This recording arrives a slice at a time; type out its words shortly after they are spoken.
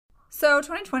So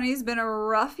 2020 has been a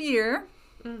rough year.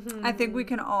 Mm-hmm. I think we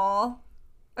can all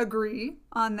agree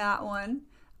on that one.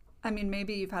 I mean,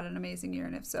 maybe you've had an amazing year,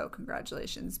 and if so,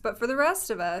 congratulations. But for the rest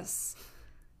of us,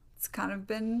 it's kind of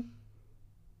been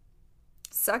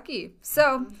sucky.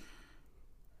 So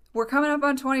we're coming up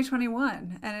on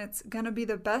 2021, and it's going to be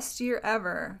the best year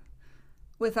ever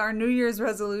with our New Year's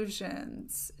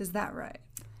resolutions. Is that right?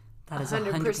 That is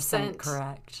 100%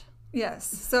 correct. Yes.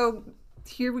 So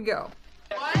here we go.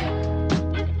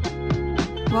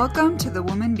 Welcome to the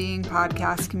Woman Being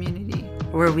Podcast community,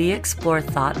 where we explore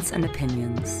thoughts and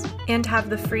opinions and have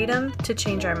the freedom to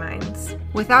change our minds.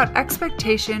 Without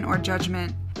expectation or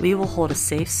judgment, we will hold a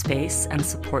safe space and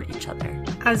support each other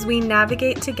as we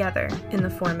navigate together in the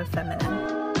form of feminine.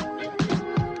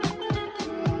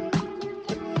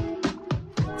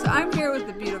 So I'm here with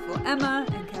the beautiful Emma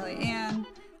and Kelly Ann.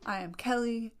 I am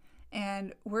Kelly,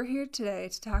 and we're here today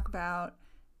to talk about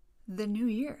the new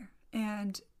year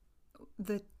and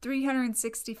the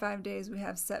 365 days we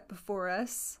have set before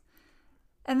us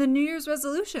and the New Year's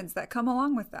resolutions that come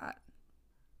along with that.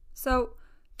 So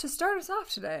to start us off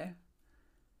today,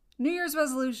 New Year's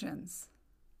resolutions.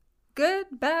 Good,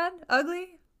 bad,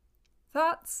 ugly?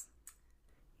 Thoughts?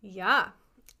 Yeah.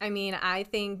 I mean, I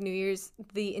think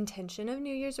the intention of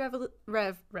New Year's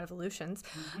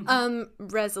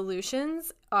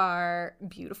resolutions are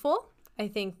beautiful. I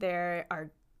think the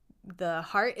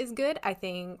heart is good. I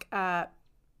think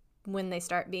when they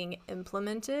start being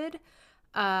implemented,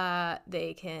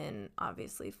 they can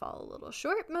obviously fall a little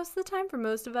short most of the time for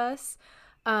most of us.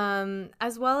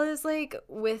 As well as like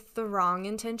with the wrong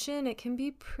intention, it can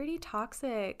be pretty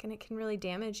toxic and it can really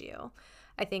damage you.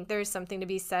 I think there's something to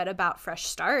be said about fresh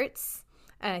starts,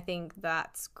 and I think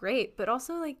that's great, but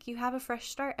also like you have a fresh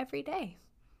start every day.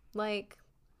 Like,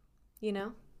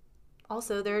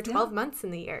 also, there are 12 months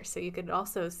in the year, so you could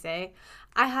also say,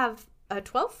 I have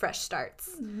 12 fresh starts,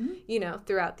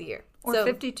 throughout the year. Or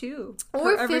 52.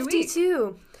 Or 52.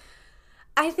 Week.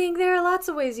 I think there are lots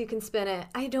of ways you can spin it.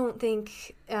 I don't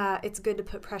think it's good to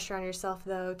put pressure on yourself,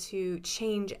 though, to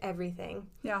change everything.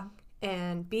 Yeah.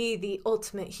 And be the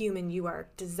ultimate human you are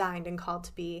designed and called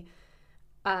to be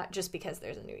just because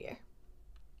there's a new year.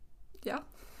 Yeah.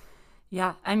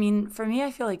 Yeah, I mean, for me,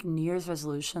 I feel like New Year's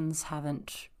resolutions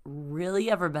haven't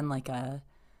really ever been like a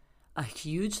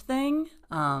huge thing.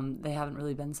 They haven't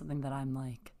really been something that I'm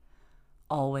like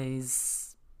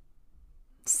always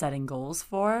setting goals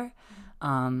for.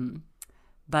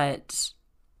 But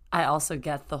I also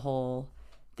get the whole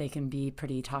they can be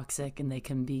pretty toxic and they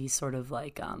can be sort of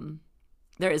like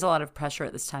there is a lot of pressure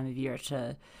at this time of year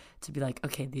to be like,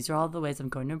 okay, these are all the ways I'm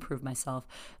going to improve myself.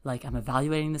 Like, I'm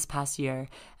evaluating this past year,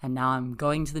 and now I'm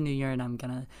going to the new year, and I'm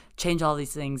going to change all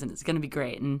these things, and it's going to be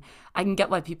great. And I can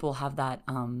get why people have that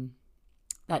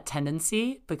that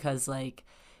tendency, because, like,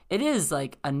 it is,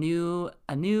 like, a new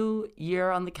year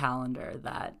on the calendar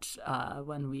that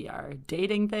when we are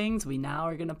dating things, we now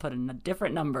are going to put in a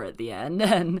different number at the end.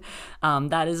 And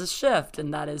that is a shift,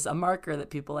 and that is a marker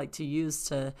that people like to use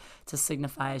to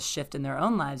signify a shift in their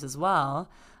own lives as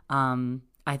well.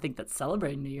 I think that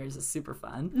celebrating New Year's is super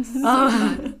fun.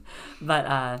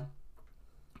 But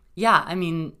yeah, I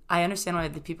mean, I understand why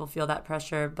the people feel that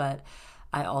pressure, but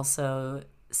I also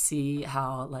see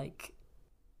how, like,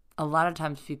 a lot of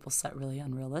times people set really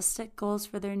unrealistic goals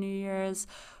for their New Year's,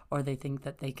 or they think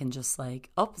that they can just like,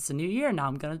 oh, it's a new year, now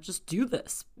I'm going to just do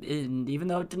this. And even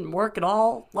though it didn't work at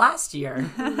all last year,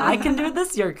 I can do it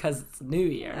this year because it's a new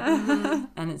year.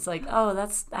 And it's like, oh,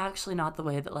 that's actually not the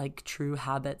way that like true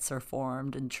habits are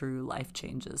formed and true life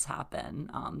changes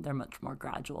happen. They're much more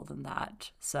gradual than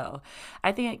that. So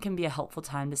I think it can be a helpful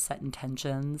time to set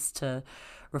intentions, to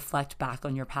reflect back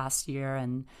on your past year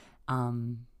and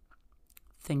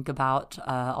think about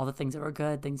all the things that were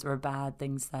good, things that were bad,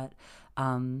 things that,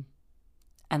 and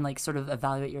like sort of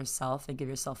evaluate yourself and give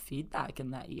yourself feedback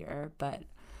in that year. But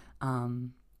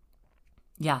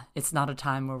yeah, it's not a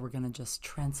time where we're going to just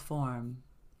transform.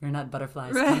 We're not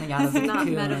butterflies coming out of the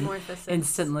cocoon metamorphosis.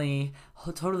 Instantly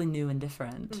totally new and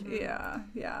different. Mm-hmm.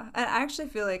 Yeah. And I actually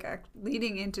feel like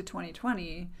leading into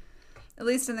 2020, at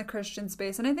least in the Christian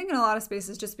space, and I think in a lot of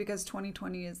spaces, just because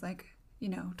 2020 is like,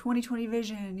 2020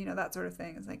 vision, that sort of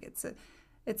thing. It's like it's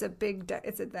a big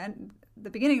it's the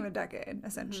beginning of a decade,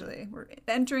 essentially. Mm-hmm. We're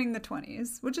entering the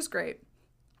 20s, which is great.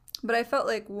 But I felt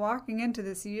like walking into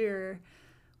this year,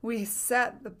 we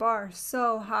set the bar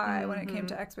so high when it came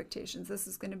to expectations. This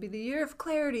is going to be the year of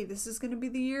clarity. This is going to be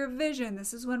the year of vision.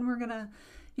 This is when we're going to,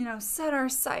 set our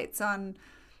sights on,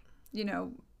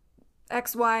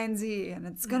 X, Y, and Z, and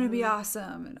it's going to be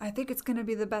awesome. And I think it's going to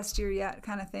be the best year yet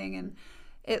kind of thing. And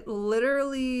it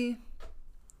literally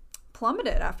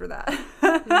plummeted after that.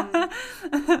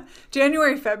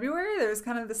 January, February, there was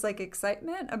kind of this like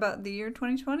excitement about the year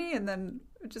 2020, and then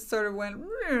it just sort of went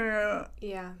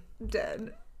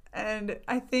dead. And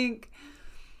I think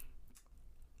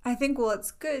well,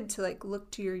 it's good to like look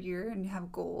to your year and you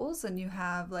have goals and you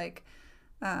have like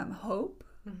hope,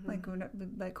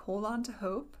 like hold on to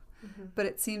hope. But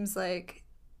it seems like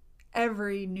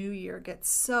every new year gets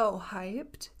so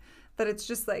hyped that it's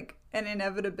just like an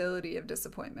inevitability of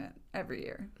disappointment every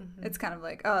year. It's kind of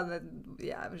like,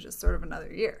 it was just sort of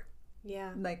another year.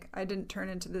 Yeah. Like I didn't turn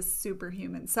into this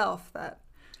superhuman self that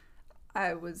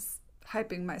I was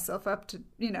hyping myself up to,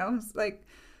 it's like.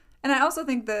 And I also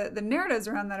think the narratives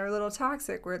around that are a little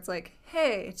toxic, where it's like,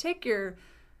 hey, take your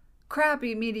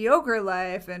crappy, mediocre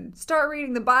life and start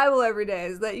reading the Bible every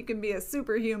day so that you can be a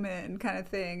superhuman kind of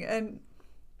thing. And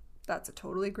that's a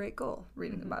totally great goal,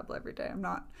 reading the Bible every day. I'm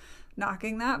not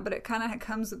knocking that, but it kind of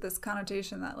comes with this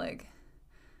connotation that like,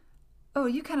 oh,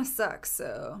 you kind of suck,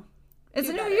 so it's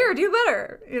a new year, do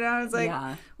better. It's like,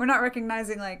 we're not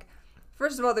recognizing like,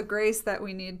 first of all, the grace that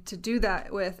we need to do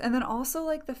that with, and then also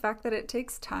like the fact that it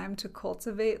takes time to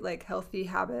cultivate like healthy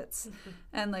habits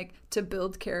and like to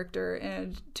build character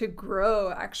and to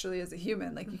grow actually as a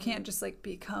human. Like you can't just like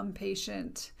become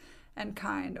patient and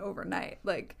kind overnight.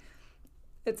 Like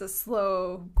it's a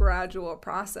slow, gradual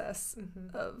process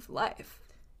of life.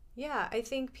 Yeah, I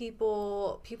think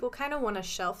people kind of want to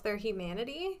shelf their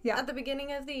humanity at the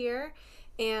beginning of the year.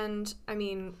 And I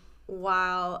mean,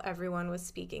 while everyone was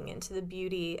speaking into the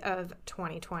beauty of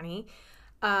 2020,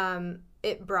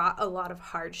 it brought a lot of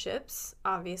hardships,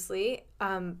 obviously.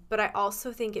 But I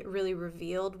also think it really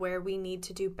revealed where we need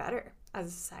to do better as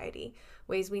a society,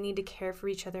 ways we need to care for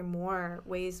each other more,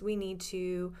 ways we need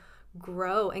to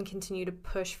grow and continue to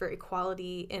push for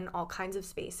equality in all kinds of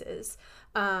spaces,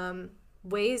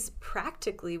 ways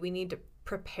practically we need to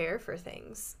prepare for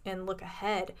things and look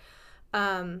ahead.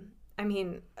 I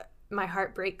mean, my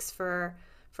heart breaks for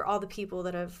all the people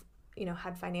that have,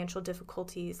 had financial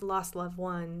difficulties, lost loved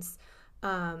ones,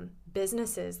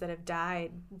 businesses that have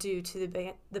died due to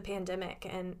the pandemic,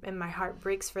 and my heart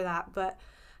breaks for that. But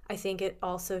I think it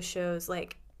also shows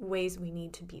like ways we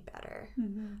need to be better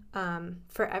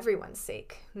for everyone's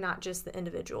sake, not just the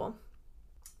individual.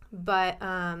 But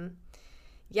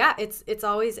it's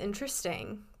always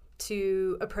interesting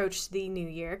to approach the new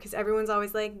year because everyone's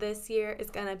always like, this year is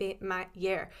gonna be my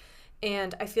year.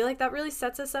 And I feel like that really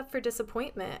sets us up for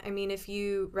disappointment. I mean, if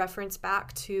you reference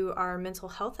back to our mental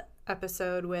health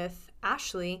episode with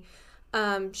Ashley,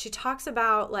 she talks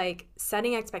about like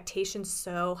setting expectations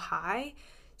so high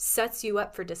sets you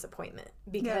up for disappointment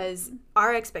because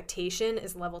our expectation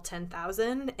is level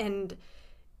 10,000 and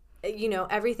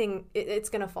everything it's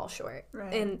gonna fall short,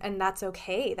 right? And that's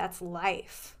okay. That's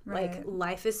life, right? Like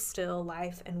life is still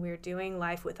life, and we're doing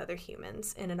life with other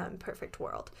humans in an imperfect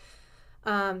world.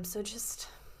 So just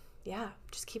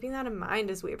keeping that in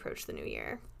mind as we approach the new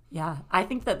year. Yeah, I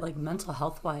think that like mental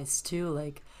health wise too,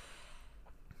 like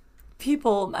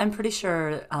people, I'm pretty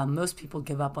sure most people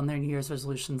give up on their New Year's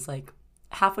resolutions like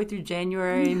halfway through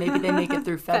January. Maybe they make it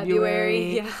through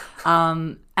February.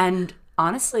 And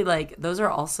honestly, like those are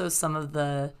also some of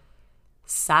the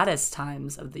saddest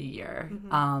times of the year.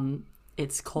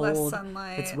 It's cold. Less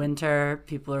sunlight. It's winter.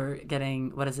 People are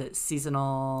getting,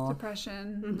 seasonal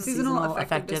depression, seasonal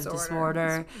affective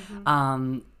disorder.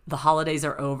 The holidays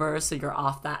are over, so you're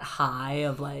off that high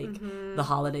of like the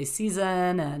holiday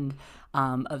season and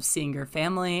of seeing your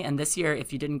family. And this year,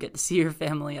 if you didn't get to see your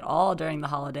family at all during the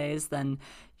holidays, then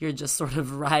you're just sort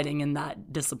of riding in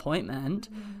that disappointment.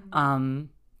 And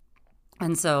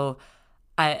so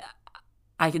I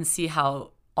can see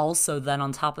how also then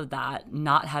on top of that,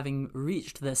 not having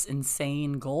reached this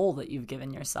insane goal that you've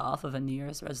given yourself of a New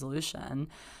Year's resolution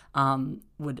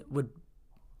would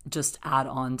just add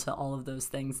on to all of those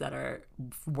things that are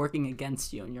working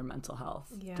against you and your mental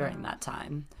health during that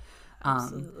time.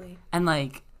 Absolutely. And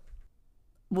like,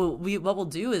 what we'll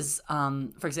do is,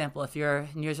 for example, if your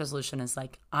New Year's resolution is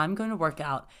like, I'm going to work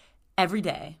out every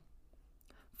day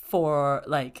for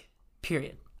like,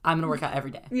 period. I'm going to work out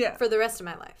every day. Yeah. For the rest of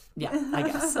my life. Yeah, I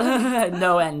guess.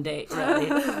 No end date,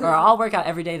 really. Or I'll work out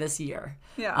every day this year.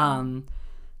 Yeah.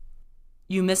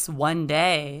 You miss one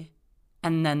day,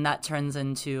 and then that turns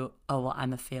into, oh, well,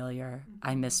 I'm a failure.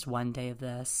 I missed one day of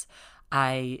this.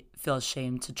 I feel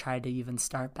ashamed to try to even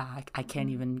start back. I can't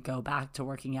even go back to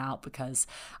working out because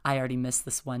I already missed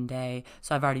this one day.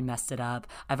 So I've already messed it up.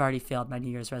 I've already failed my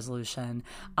New Year's resolution.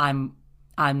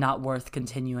 I'm not worth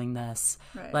continuing this.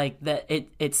 Right. Like that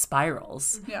it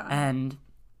spirals. Yeah. And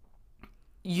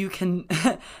you can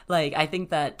like I think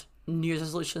that New Year's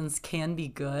resolutions can be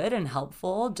good and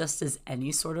helpful, just as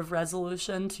any sort of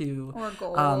resolution to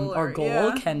or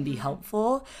goal can be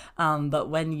helpful. But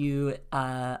when you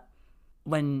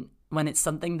when it's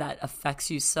something that affects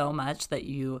you so much that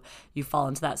you fall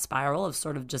into that spiral of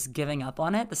sort of just giving up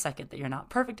on it the second that you're not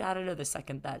perfect at it, or the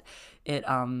second that it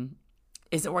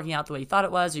isn't working out the way you thought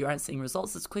it was, or you aren't seeing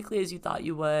results as quickly as you thought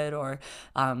you would, or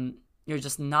you're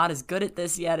just not as good at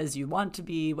this yet as you want to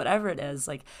be, whatever it is,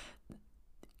 like,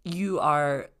 you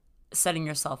are setting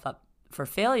yourself up for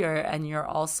failure, and you're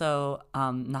also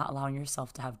not allowing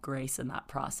yourself to have grace in that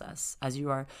process as you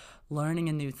are learning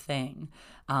a new thing.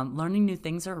 Learning new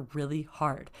things are really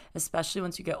hard, especially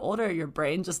once you get older. Your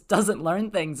brain just doesn't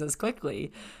learn things as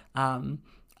quickly.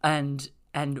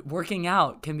 And working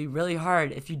out can be really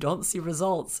hard if you don't see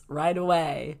results right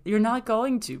away. You're not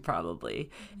going to, probably.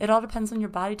 It all depends on your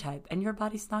body type, and your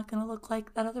body's not going to look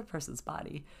like that other person's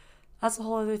body. That's a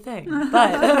whole other thing.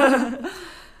 But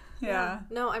yeah.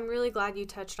 No, I'm really glad you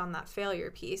touched on that failure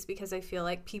piece, because I feel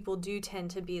like people do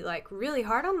tend to be like really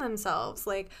hard on themselves.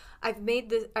 Like,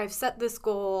 I've set this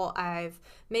goal, I've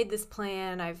made this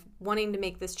plan, I've wanting to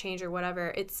make this change or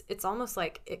whatever. It's almost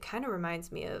like, it kind of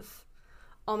reminds me of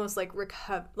almost like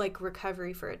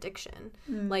recovery for addiction.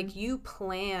 Like, you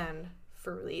plan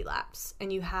for relapse,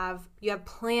 and you have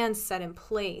plans set in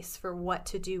place for what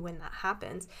to do when that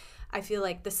happens. I feel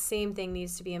like the same thing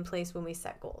needs to be in place when we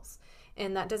set goals.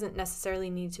 And that doesn't necessarily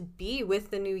need to be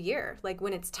with the new year. Like,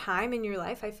 when it's time in your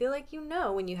life, I feel like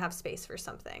when you have space for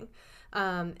something.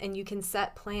 And you can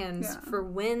set plans for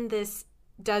when this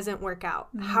doesn't work out.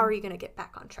 How are you going to get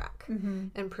back on track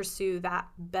and pursue that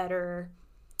better,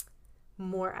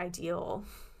 more ideal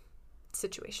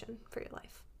situation for your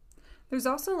life? There's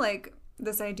also, like,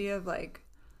 this idea of, like,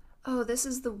 oh, this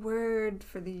is the word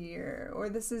for the year, or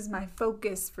this is my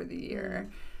focus for the year.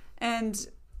 And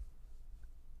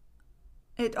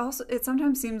it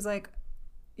sometimes seems like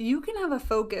you can have a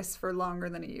focus for longer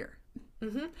than a year.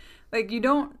 Like, you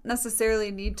don't necessarily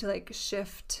need to, like,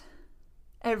 shift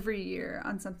every year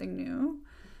on something new.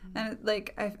 And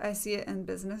like, I see it in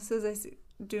businesses. I see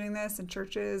doing this in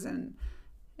churches and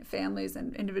families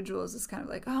and individuals. Is kind of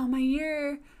like, oh, my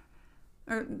year,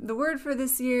 or the word for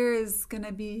this year is going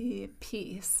to be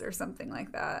peace or something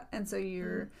like that. And so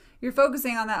you're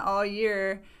focusing on that all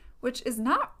year, which is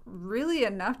not really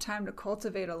enough time to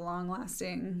cultivate a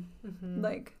long-lasting,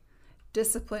 like,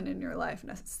 discipline in your life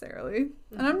necessarily.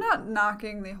 And I'm not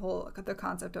knocking the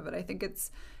concept of it. I think it's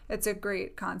a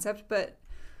great concept, but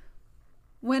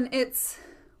when it's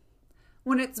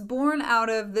born out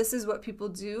of, this is what people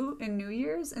do in New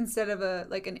Year's, instead of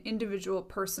an individual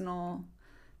personal,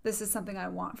 this is something I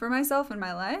want for myself in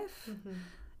my life,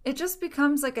 it just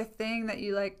becomes like a thing that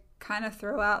you, like, kind of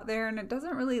throw out there, and it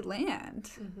doesn't really land.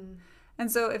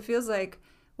 And so it feels like,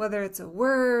 whether it's a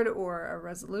word or a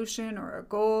resolution or a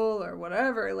goal or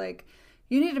whatever, like,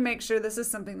 you need to make sure this is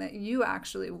something that you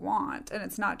actually want. And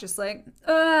it's not just like,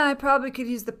 I probably could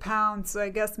use the pound, so I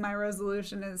guess my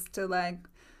resolution is to, like,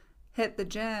 hit the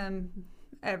gym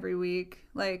every week.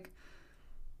 Like,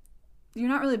 you're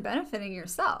not really benefiting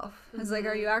yourself. It's like,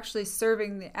 are you actually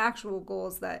serving the actual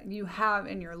goals that you have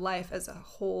in your life as a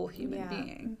whole human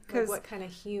being? Like, what kind of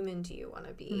human do you want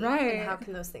to be? Right. And how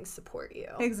can those things support you?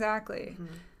 Exactly.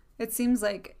 It seems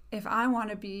like, if I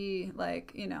want to be,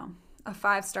 like, a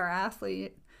 5-star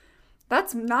athlete,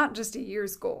 that's not just a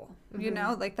year's goal,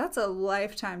 like, that's a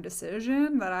lifetime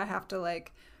decision that I have to,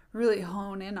 like, really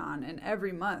hone in on, and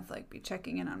every month, like, be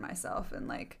checking in on myself and,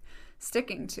 like,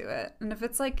 sticking to it. And if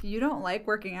it's like, you don't like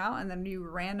working out, and then you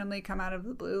randomly come out of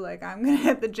the blue, like, I'm gonna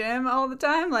hit the gym all the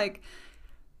time, like,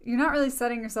 you're not really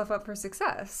setting yourself up for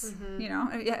success.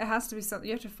 It has to be something,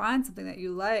 you have to find something that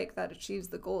you like that achieves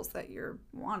the goals that you're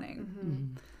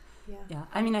wanting. Yeah.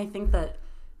 I mean, I think that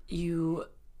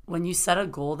when you set a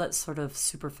goal that's sort of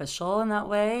superficial in that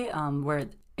way, where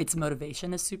its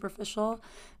motivation is superficial,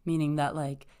 meaning that,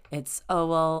 like, it's, oh,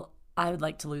 well, I would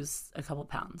like to lose a couple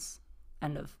pounds,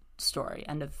 end of story,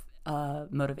 end of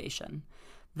motivation,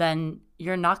 then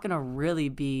you're not going to really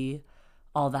be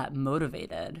all that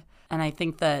motivated. And I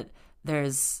think that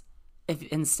if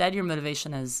instead your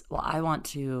motivation is, well, I want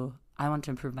to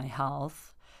improve my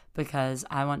health because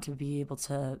I want to be able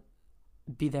to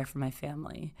be there for my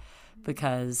family,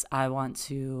 because I want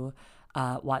to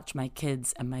watch my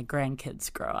kids and my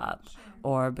grandkids grow up,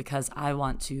 or because I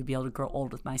want to be able to grow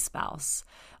old with my spouse,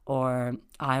 or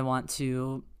I want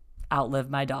to outlive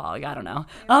my dog, I don't know.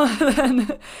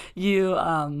 Then you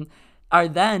are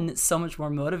then so much more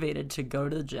motivated to go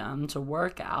to the gym, to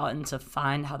work out, and to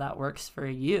find how that works for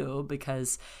you,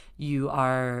 because you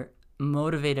are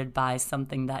motivated by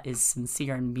something that is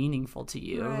sincere and meaningful to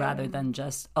you Right. rather than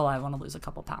just, oh, I want to lose a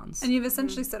couple pounds. And you've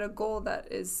essentially set a goal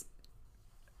that is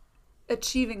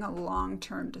achieving a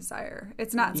long-term desire.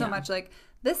 It's not so Yeah. much like,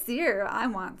 this year I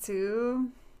want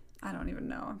to, I don't even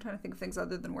know. I'm trying to think of things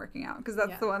other than working out, because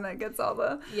that's Yeah. the one that gets all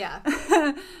the Yeah.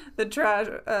 the trash.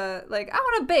 Like, I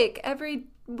want to bake every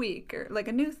week, or like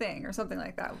a new thing or something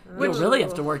like that. You really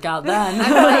have to work out then.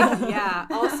 Yeah.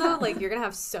 Also, like, you're gonna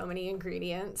have so many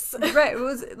ingredients. Right. It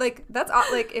was like, that's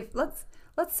like, if let's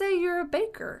say you're a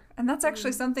baker, and that's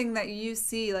actually something that you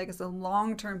see like as a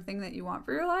long-term thing that you want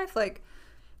for your life. Like,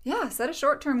 yeah, set a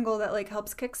short-term goal that like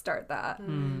helps kickstart that.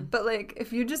 But like,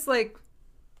 if you just like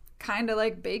kind of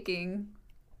like baking,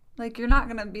 like, you're not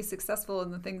gonna be successful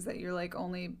in the things that you're like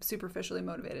only superficially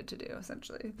motivated to do,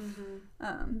 essentially.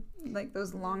 Like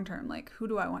those long-term, like, who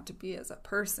do I want to be as a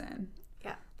person?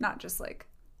 Yeah. Not just like,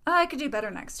 oh, I could do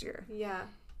better next year. Yeah.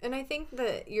 And I think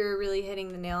that you're really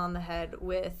hitting the nail on the head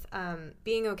with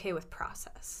being okay with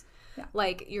process. Yeah.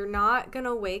 Like, you're not going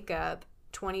to wake up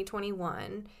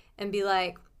 2021 and be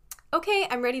like, okay,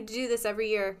 I'm ready to do this every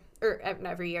year. Or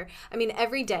not every year. I mean,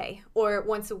 every day or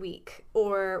once a week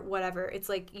or whatever. It's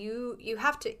like you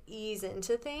have to ease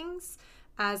into things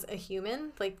as a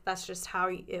human. Like, that's just how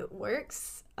it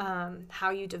works.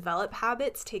 How you develop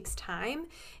habits takes time.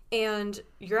 And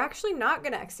you're actually not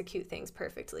going to execute things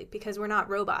perfectly because we're not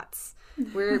robots.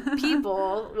 We're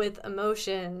people with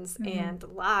emotions and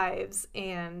lives,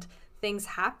 and things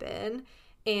happen.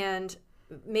 And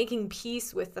making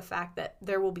peace with the fact that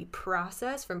there will be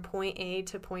process from point A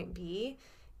to point B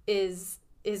is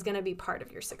going to be part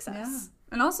of your success.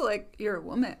 Yeah. And also, like, you're a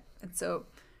woman, and so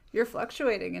you're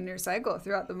fluctuating in your cycle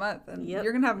throughout the month, and Yep.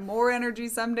 you're gonna have more energy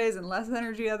some days and less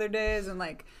energy other days, and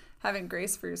like having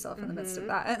grace for yourself in the midst of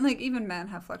that. And like, even men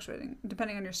have fluctuating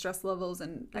depending on your stress levels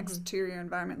and exterior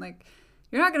environment. Like,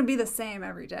 you're not gonna be the same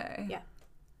every day. Yeah.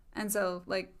 And so,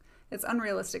 like, it's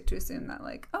unrealistic to assume that,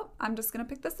 like, oh, I'm just gonna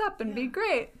pick this up and be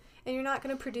great. And you're not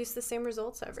going to produce the same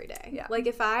results every day. Yeah. Like,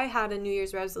 if I had a New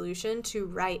Year's resolution to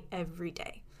write every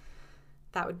day,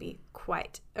 that would be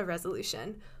quite a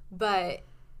resolution. But,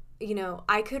 you know,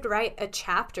 I could write a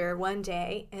chapter one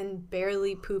day and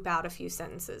barely poop out a few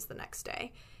sentences the next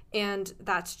day. And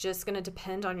that's just going to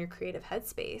depend on your creative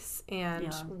headspace and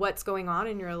Yeah. what's going on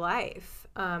in your life,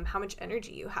 how much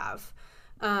energy you have.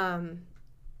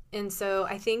 And so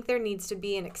I think there needs to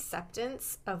be an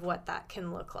acceptance of what that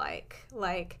can look like.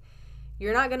 Like,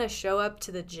 you're not going to show up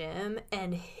to the gym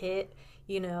and hit,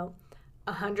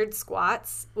 100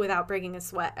 squats without breaking a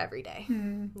sweat every day.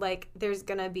 Like, there's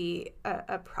going to be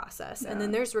a process. And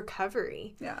then there's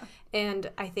recovery. Yeah. And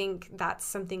I think that's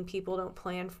something people don't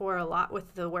plan for a lot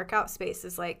with the workout space,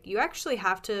 is like, you actually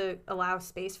have to allow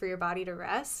space for your body to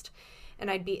rest. And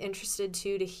I'd be interested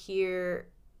too to hear,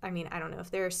 I mean, I don't know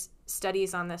if there's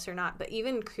studies on this or not, but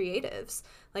even creatives,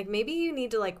 like, maybe you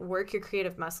need to like work your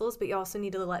creative muscles, but you also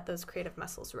need to let those creative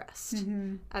muscles rest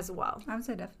as well. I would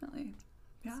say definitely.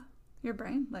 Yeah. Your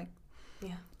brain, like,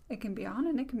 Yeah. it can be on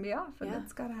and it can be off, and Yeah.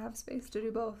 it's got to have space to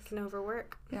do both. Can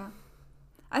overwork. Yeah.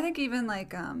 I think even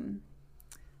like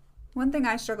one thing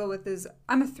I struggle with is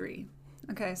I'm a 3.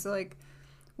 Okay, so like,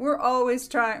 we're always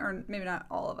trying, or maybe not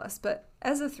all of us, but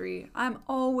as a 3,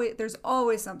 there's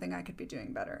always something I could be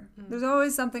doing better. There's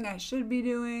always something I should be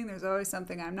doing. There's always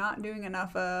something I'm not doing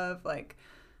enough of. Like,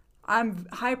 I'm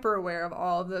hyper aware of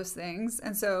all of those things.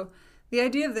 And so the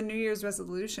idea of the New Year's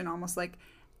resolution almost like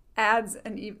adds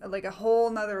a whole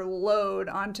nother load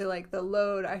onto like the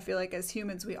load I feel like as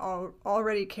humans we all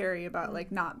already carry about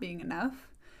like not being enough.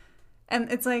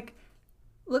 And it's like,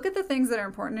 look at the things that are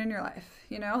important in your life,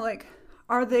 like,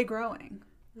 are they growing?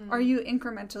 Are you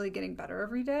incrementally getting better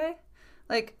every day?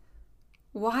 Like,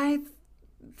 why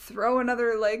throw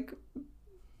another like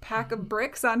pack of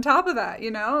bricks on top of that,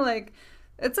 like,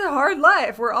 it's a hard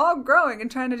life. We're all growing and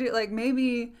trying to do, like,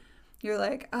 maybe you're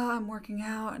like, oh, I'm working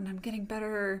out and I'm getting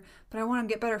better, but I want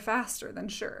to get better faster. Then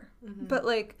sure. But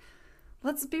like,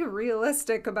 let's be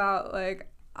realistic about like,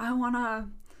 I want to,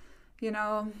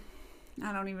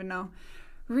 I don't even know,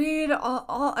 read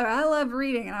all I love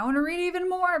reading and I want to read even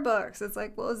more books. It's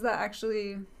like, well, is that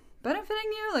actually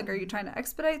benefiting you? Like, are you trying to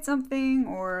expedite something,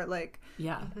 or like,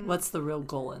 Yeah. What's the real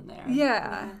goal in there?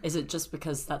 yeah, Is it just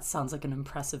because that sounds like an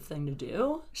impressive thing to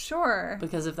do? sure.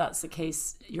 Because if that's the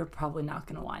case, you're probably not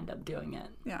going to wind up doing it.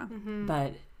 Yeah.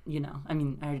 But, I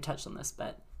mean, I already touched on this,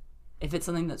 but if it's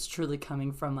something that's truly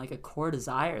coming from like a core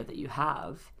desire that you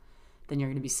have, then you're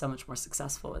going to be so much more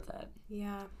successful with it.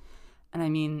 Yeah. And I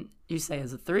mean, you say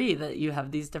as a 3 that you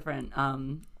have these different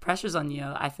pressures on you.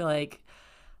 I feel like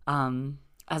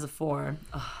as a 4,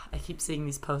 I keep seeing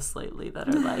these posts lately that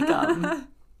are like,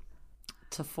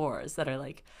 to 4s that are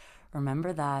like,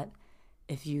 remember that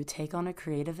if you take on a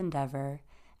creative endeavor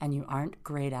and you aren't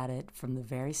great at it from the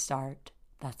very start,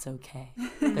 that's okay.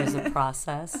 There's a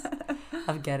process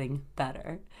of getting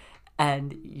better,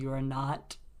 and you're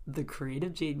not the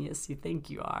creative genius you think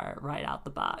you are right out the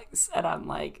box. And I'm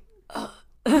like, ugh.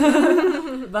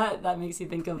 But that makes you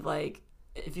think of like,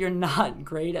 if you're not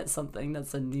great at something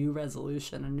that's a new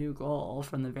resolution, a new goal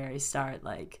from the very start,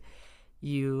 like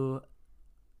you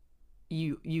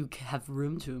have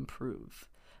room to improve.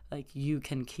 Like you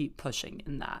can keep pushing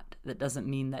in that. That doesn't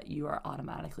mean that you are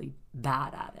automatically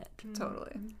bad at it.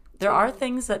 Totally. There are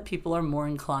things that people are more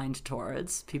inclined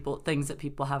towards, things that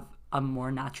people have a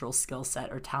more natural skill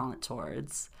set or talent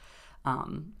towards.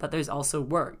 But there's also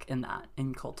work in that,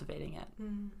 in cultivating it.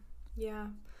 Yeah.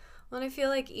 Well, and I feel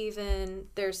like even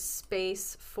there's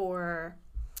space for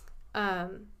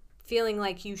feeling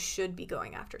like you should be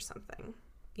going after something.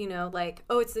 You know, like,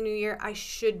 oh, it's the new year, I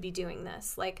should be doing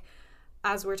this. Like,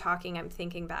 as we're talking, I'm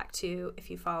thinking back to, if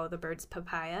you follow The Birds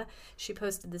Papaya, she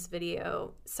posted this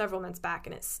video several months back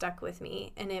and it stuck with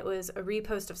me. And it was a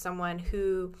repost of someone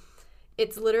who,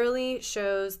 it's literally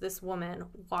shows this woman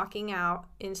walking out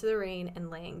into the rain and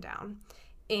laying down.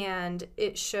 And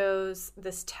it shows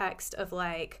this text of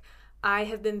like, I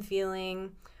have been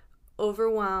feeling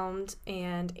overwhelmed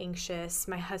and anxious.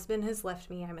 My husband has left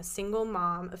me. I'm a single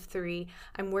mom of 3.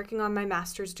 I'm working on my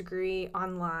master's degree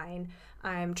online.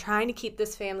 I'm trying to keep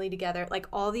this family together, like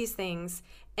all these things.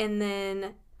 And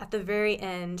then at the very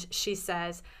end, she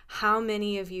says, how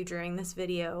many of you during this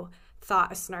video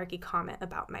thought a snarky comment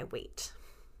about my weight?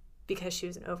 Because she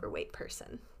was an overweight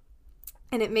person.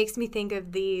 And it makes me think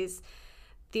of these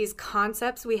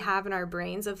concepts we have in our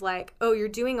brains of like, oh, you're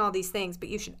doing all these things, but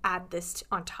you should add this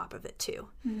on top of it too.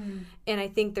 Mm-hmm. And I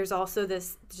think there's also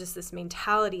this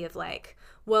mentality of like,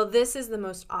 well, this is the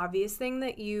most obvious thing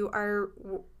that you are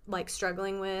like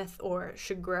struggling with or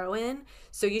should grow in,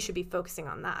 so you should be focusing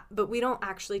on that. But we don't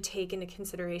actually take into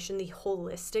consideration the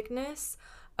holisticness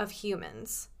of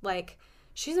humans. Like,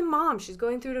 she's a mom, she's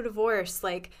going through a divorce,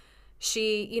 like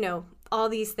she, you know, all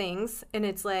these things. And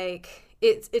it's like,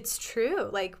 it's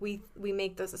true. Like we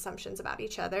make those assumptions about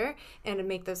each other and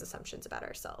make those assumptions about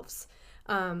ourselves.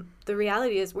 The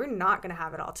reality is we're not going to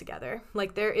have it all together.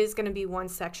 Like there is going to be one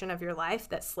section of your life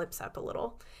that slips up a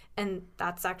little, and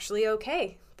that's actually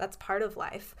okay. That's part of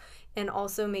life. And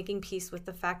also making peace with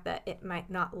the fact that it might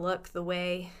not look the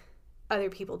way other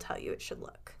people tell you it should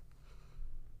look.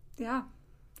 Yeah,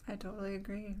 I totally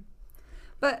agree.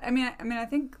 But I mean, I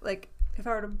think like if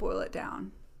I were to boil it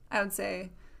down, I would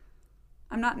say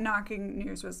I'm not knocking New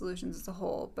Year's resolutions as a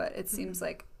whole, but it seems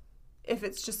like if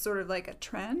it's just sort of like a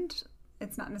trend,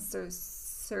 it's not necessarily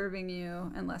serving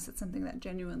you unless it's something that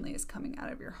genuinely is coming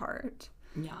out of your heart.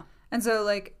 Yeah. And so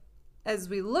like as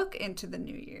we look into the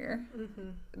new year,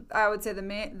 I would say the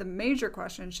major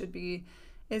question should be,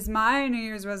 is my New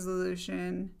Year's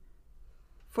resolution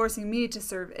forcing me to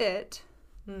serve it,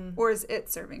 or is it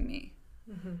serving me?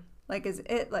 Mm-hmm. Like, is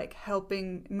it like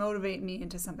helping motivate me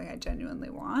into something I genuinely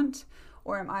want,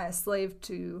 or am I a slave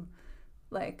to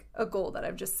like a goal that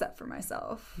I've just set for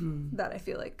myself that I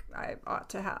feel like I ought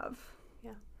to have?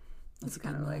 Yeah, that's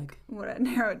kind of like what I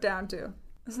narrow it down to.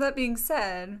 So that being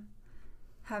said,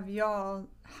 have y'all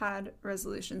had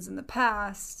resolutions in the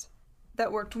past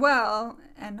that worked well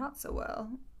and not so well,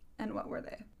 and what were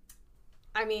they?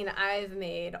 I mean, I've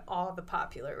made all the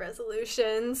popular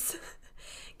resolutions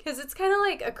because it's kind of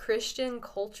like a Christian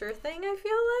culture thing, I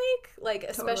feel like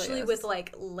especially totally with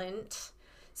like Lent.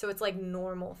 So it's like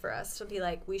normal for us to be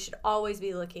like, we should always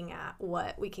be looking at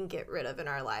what we can get rid of in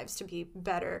our lives to be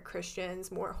better Christians,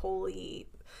 more holy,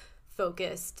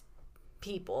 focused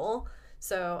people.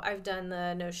 So I've done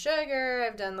the no sugar,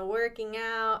 I've done the working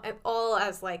out, and all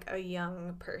as like a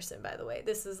young person, by the way.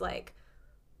 This is like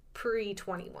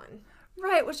pre-21.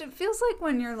 Right, which it feels like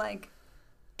when you're like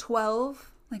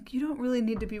 12, like you don't really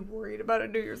need to be worried about a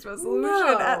New Year's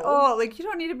resolution at all. Like you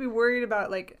don't need to be worried about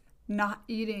like not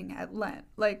eating at Lent.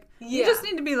 Like you just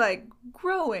need to be like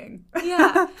growing.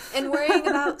 Yeah, and worrying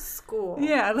about school.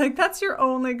 Yeah, like that's your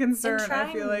only concern. And trying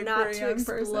I feel like not for a to young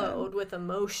explode person. with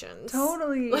emotions.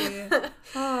 Totally.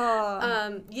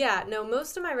 Yeah, no,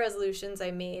 most of my resolutions I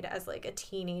made as like a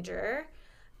teenager.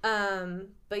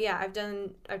 But yeah,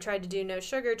 I've tried to do no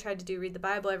sugar, tried to read the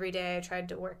Bible every day, I tried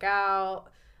to work out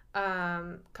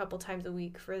a couple times a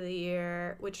week for the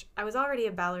year, which I was already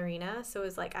a ballerina, so it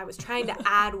was like I was trying to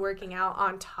add working out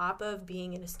on top of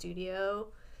being in a studio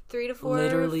 3 to 4,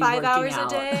 Literally 5 hours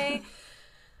out. a day,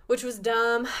 which was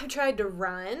dumb. I tried to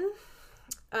run.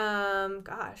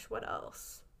 Gosh, what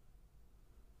else?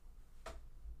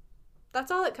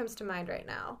 That's all that comes to mind right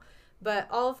now. But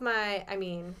all of my,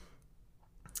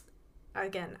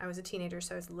 again, I was a teenager,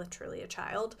 so I was literally a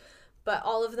child. But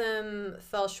all of them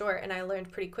fell short, and I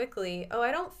learned pretty quickly,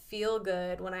 I don't feel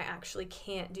good when I actually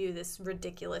can't do this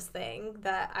ridiculous thing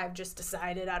that I've just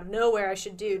decided out of nowhere I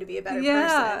should do to be a better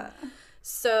person.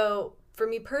 So for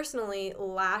me personally,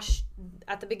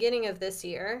 at the beginning of this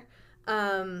year,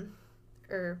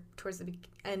 or towards the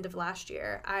end of last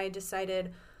year, I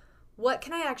decided, what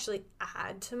can I actually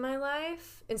add to my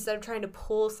life instead of trying to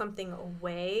pull something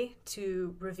away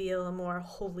to reveal a more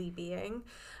holy being?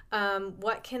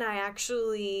 What can I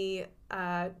actually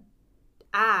add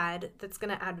that's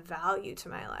going to add value to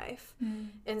my life?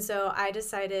 And so I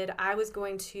decided I was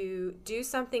going to do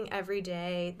something every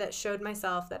day that showed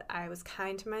myself that I was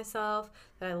kind to myself,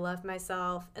 that I love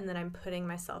myself, and that I'm putting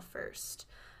myself first.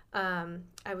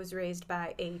 I was raised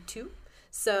by a two.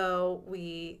 So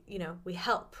we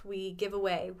help, we give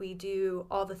away, we do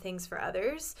all the things for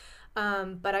others.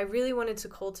 But I really wanted to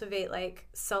cultivate like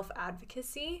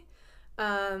self-advocacy.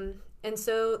 And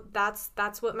so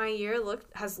that's what my year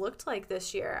has looked like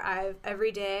this year.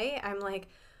 Every day I'm like,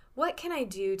 what can I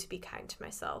do to be kind to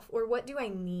myself? Or what do I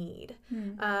need?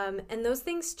 And those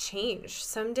things change.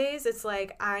 Some days it's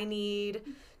like, I need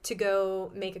to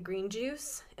go make a green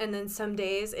juice, and then some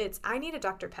days it's I need a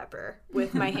Dr. Pepper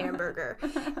with my hamburger,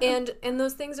 and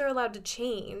those things are allowed to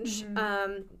change.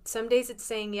 Some days it's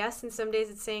saying yes, and some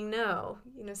days it's saying no.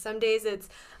 Some days it's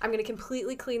I'm going to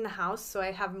completely clean the house so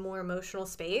I have more emotional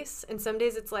space, and some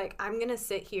days it's like I'm going to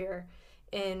sit here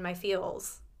in my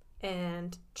feels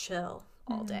and chill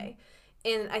all day.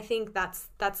 And I think that's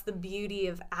the beauty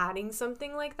of adding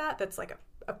something like that. That's like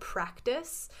a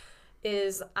practice.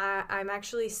 Is I'm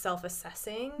actually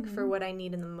self-assessing for what I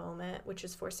need in the moment, which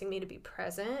is forcing me to be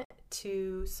present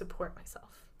to support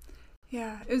myself.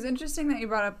 Yeah, it was interesting that you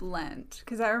brought up Lent,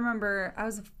 because I remember I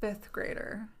was a 5th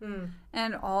grader,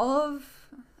 and all of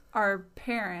our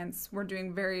parents were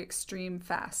doing very extreme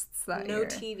fasts that year. No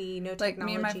TV, no technology. Like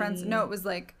me and my friends, no, it was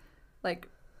like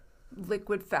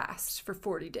liquid fast for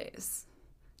 40 days.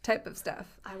 Type of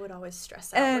stuff. I would always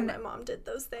stress out when my mom did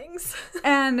those things.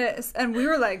 and we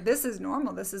were like, this is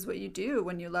normal. This is what you do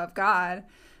when you love God.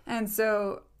 And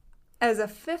so as a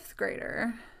 5th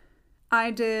grader, I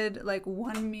did like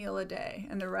 1 meal a day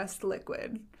and the rest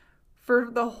liquid for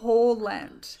the whole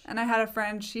Lent. And I had a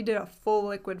friend, she did a full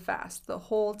liquid fast the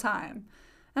whole time.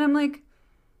 And I'm like,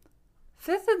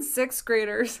 5th and 6th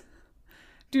graders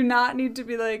do not need to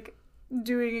be like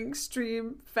doing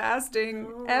extreme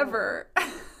fasting ever.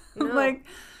 No. Like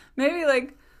maybe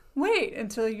like wait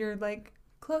until you're like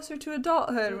closer to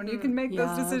adulthood when you can make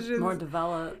those decisions more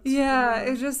developed.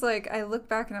 It's just like I look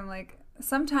back and I'm like,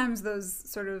 sometimes those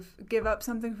sort of give up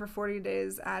something for 40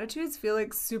 days attitudes feel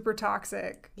like super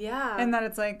toxic. And that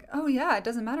it's like, oh yeah, it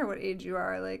doesn't matter what age you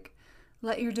are, like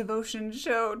let your devotion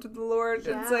show to the Lord.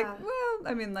 It's like, well,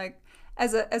 I mean, like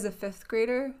as a 5th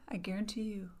grader, I guarantee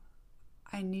you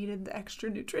I needed the extra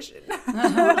nutrition.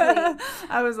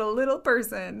 I was a little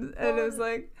person, and it was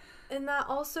like... And that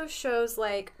also shows,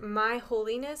 like, my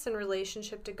holiness and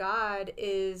relationship to God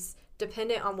is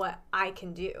dependent on what I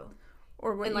can do.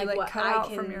 Or what you, like, cut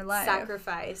out from your life.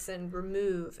 Sacrifice and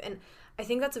remove. And I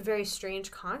think that's a very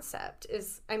strange concept.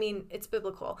 It's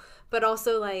biblical. But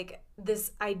also, like,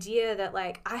 this idea that,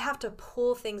 like, I have to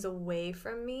pull things away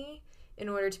from me in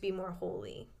order to be more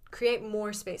holy. Create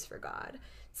more space for God.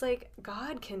 It's like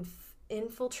God can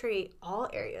infiltrate all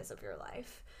areas of your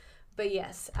life. But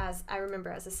yes, as I remember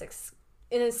in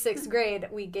a 6th grade,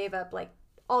 we gave up like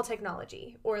all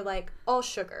technology or like all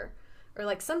sugar or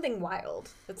like something wild.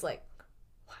 It's like,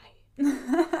 why?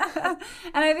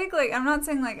 And I think like, I'm not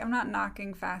saying like, I'm not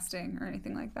knocking fasting or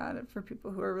anything like that for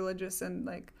people who are religious and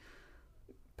like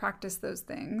practice those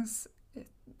things.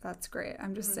 That's great.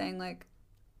 I'm just saying like,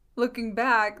 looking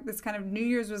back, this kind of New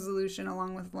Year's resolution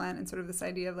along with Lent and sort of this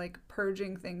idea of like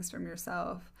purging things from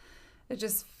yourself, it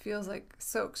just feels like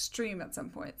so extreme at some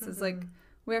points. It's like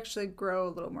we actually grow a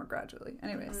little more gradually.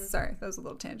 Anyways, sorry, that was a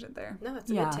little tangent there. No,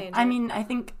 it's a good tangent. I mean, I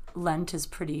think Lent is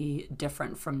pretty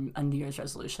different from a New Year's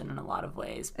resolution in a lot of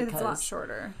ways. Because, it's a lot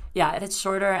shorter. Yeah, it's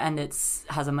shorter and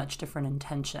has a much different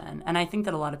intention. And I think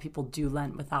that a lot of people do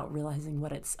Lent without realizing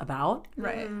what it's about.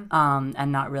 Right.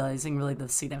 And not realizing really the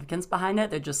significance behind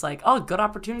it. They're just like, oh, good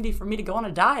opportunity for me to go on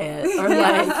a diet. Or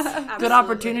like, good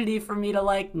opportunity for me to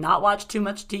like not watch too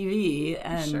much TV.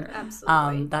 And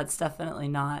Absolutely. That's definitely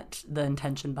not the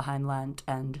intention behind Lent.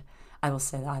 And I will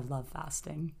say that I love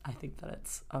fasting. I think that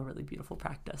it's a really beautiful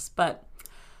practice. But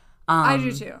I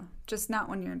do too. Just not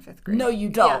when you're in 5th grade. No, you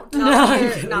don't.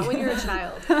 Not when you're a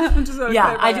child.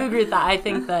 Yeah, I do agree with that. I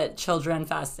think that children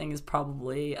fasting is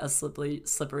probably a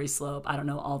slippery slope. I don't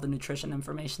know all the nutrition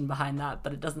information behind that,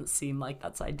 but it doesn't seem like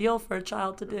that's ideal for a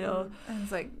child to do. And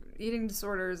it's like eating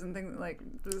disorders and things like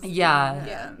this.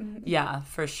 Yeah,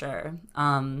 for sure.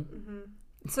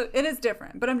 So it is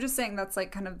different, but I'm just saying that's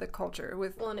like kind of the culture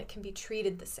with. Well, and it can be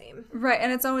treated the same. Right,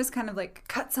 and it's always kind of like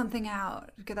cut something out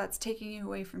because that's taking you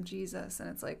away from Jesus, and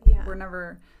it's like we're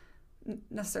never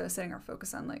necessarily setting our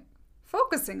focus on like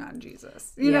focusing on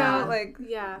Jesus, you know, like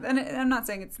And I'm not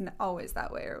saying it's always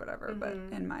that way or whatever, but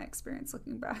in my experience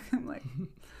looking back, I'm like,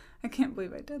 I can't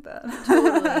believe I did that.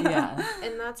 Totally. Yeah.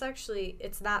 And that's actually,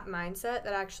 it's that mindset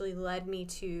that actually led me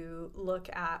to look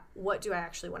at what do I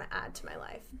actually want to add to my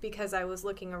life? Because I was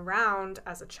looking around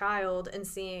as a child and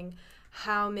seeing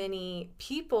how many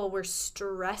people were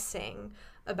stressing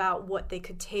about what they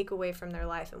could take away from their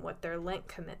life and what their Lent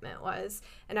commitment was.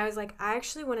 And I was like, I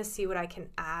actually want to see what I can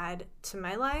add to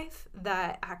my life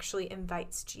that actually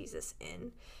invites Jesus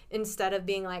in, instead of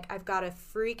being like, I've got to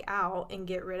freak out and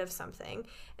get rid of something.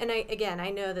 And I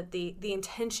know that the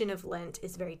intention of Lent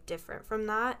is very different from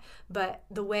that, but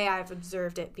the way I've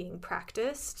observed it being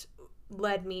practiced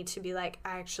led me to be like,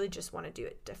 I actually just want to do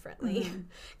it differently.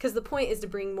 Because the point is to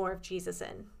bring more of Jesus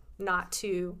in, not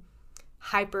to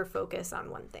hyper focus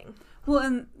on one thing. Well,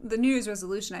 and the New Year's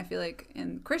resolution, I feel like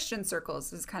in Christian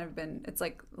circles has kind of been, it's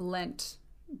like Lent,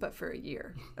 but for a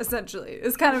year, essentially.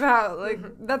 It's kind of how, like,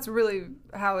 that's really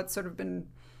how it's sort of been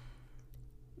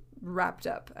wrapped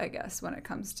up, I guess, when it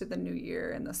comes to the new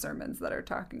year and the sermons that are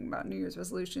talking about New Year's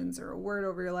resolutions or a word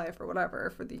over your life or whatever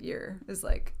for the year is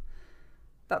like,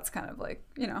 that's kind of like,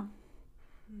 you know,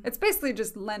 it's basically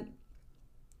just Lent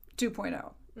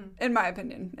 2.0, in my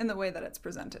opinion, in the way that it's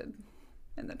presented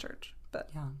in the church. But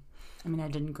yeah, I mean, I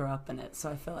didn't grow up in it, so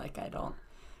I feel like I don't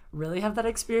really have that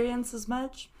experience as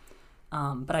much.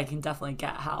 But I can definitely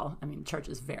get how, I mean, church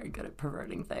is very good at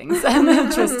perverting things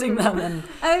and twisting them, and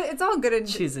it's all good and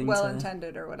choosing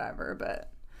well-intended or whatever,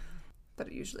 but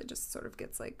it usually just sort of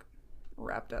gets like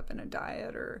wrapped up in a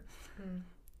diet or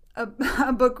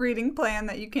a book reading plan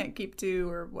that you can't keep to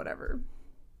or whatever.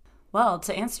 Well,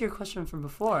 to answer your question from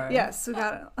before. Yes, we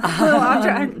got a little off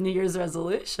track. New Year's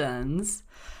resolutions.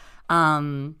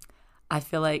 I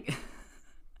feel like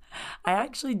I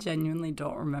actually genuinely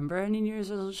don't remember any New Year's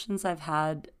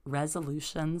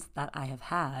resolutions that I have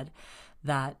had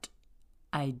that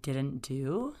I didn't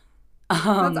do.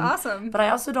 That's awesome. But I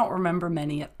also don't remember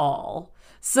many at all.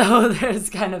 So there's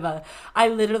kind of I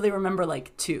literally remember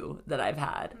like 2 that I've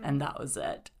had, and that was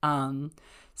it.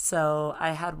 So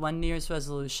I had one New Year's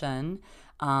resolution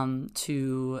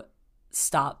to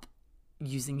stop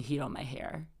using heat on my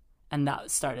hair. And that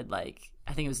started like,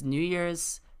 I think it was New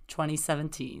Year's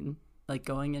 2017, like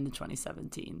going into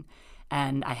 2017.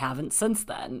 And I haven't since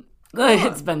then.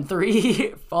 It's been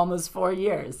almost 4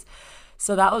 years.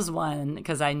 So that was one,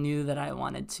 because I knew that I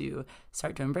wanted to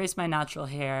start to embrace my natural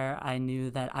hair. I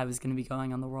knew that I was going to be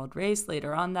going on the world race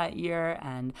later on that year,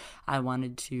 and I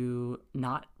wanted to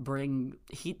not bring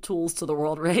heat tools to the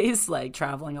world race, like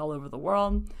traveling all over the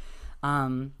world.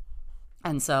 And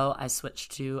so I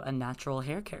switched to a natural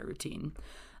hair care routine.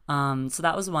 So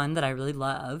that was one that I really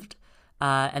loved.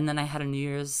 And then I had a New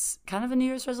Year's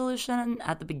resolution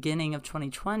at the beginning of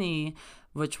 2020,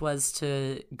 which was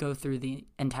to go through the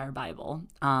entire Bible.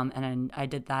 And I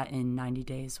did that in 90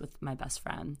 days with my best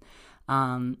friend.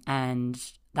 And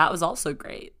that was also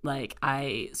great. Like,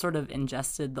 I sort of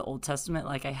ingested the Old Testament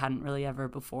like I hadn't really ever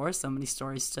before. So many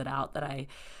stories stood out that I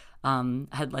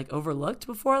had like overlooked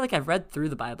before. Like, I've read through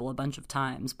the Bible a bunch of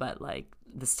times, but like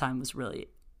this time was really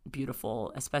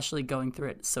beautiful, especially going through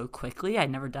it so quickly.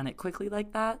 I'd never done it quickly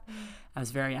like that. I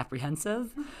was very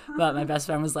apprehensive, but my best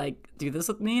friend was like, do this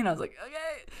with me, and I was like,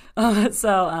 okay.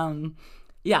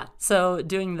 So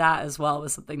doing that as well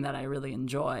was something that I really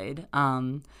enjoyed.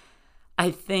 I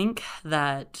think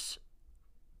that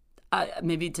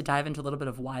maybe to dive into a little bit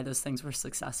of why those things were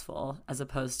successful as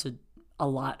opposed to a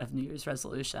lot of New Year's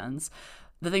resolutions,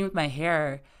 the thing with my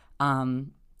hair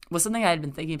was something I had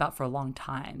been thinking about for a long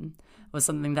time. Was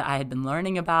something that I had been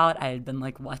learning about. I had been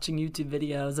like watching YouTube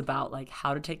videos about like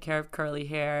how to take care of curly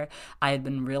hair. I had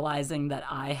been realizing that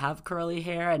I have curly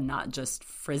hair and not just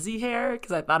frizzy hair,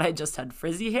 because I thought I just had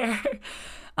frizzy hair.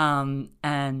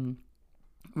 And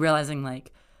realizing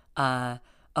like, I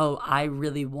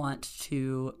really want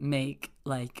to make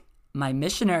like my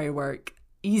missionary work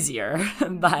easier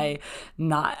by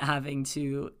not having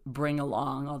to bring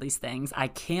along all these things. I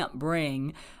can't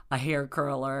bring a hair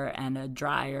curler and a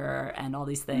dryer and all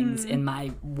these things in my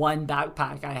one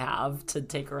backpack I have to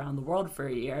take around the world for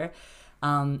a year.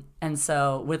 And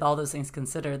so with all those things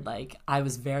considered, like, I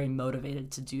was very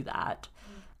motivated to do that.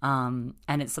 And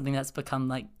it's something that's become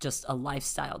like just a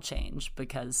lifestyle change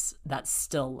because that's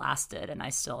still lasted and I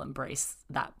still embrace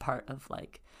that part of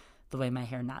like the way my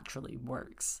hair naturally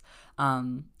works.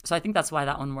 So I think that's why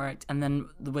that one worked. And then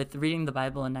with reading the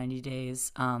Bible in 90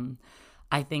 days,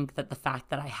 I think that the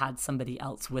fact that I had somebody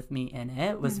else with me in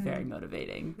it was very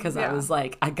motivating because I was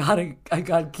like, I gotta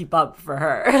keep up for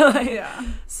her.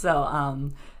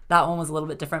 So that one was a little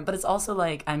bit different, but it's also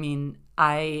like, I mean,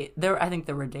 I think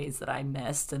there were days that I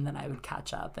missed and then I would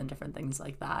catch up and different things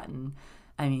like that. And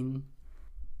I mean,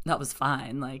 that was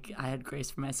fine. Like, I had grace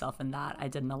for myself in that. I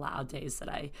didn't allow days that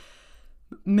I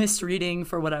missed reading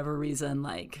for whatever reason,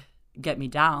 like, get me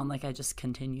down. Like, I just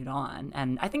continued on.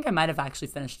 And I think I might have actually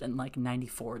finished in like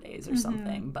 94 days or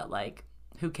something, but like,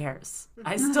 who cares?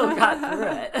 I still got through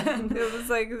it. It was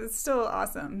like, it's still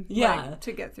awesome. Like,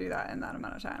 to get through that in that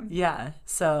amount of time. Yeah.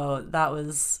 So that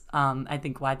was, I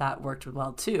think, why that worked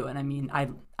well too. And I mean,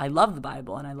 I love the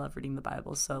Bible and I love reading the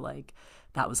Bible. So like,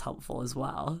 that was helpful as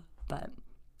well. But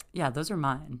yeah, those are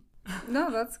mine.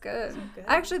 No, that's good.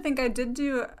 I actually think I did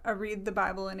do a read the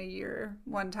Bible in a year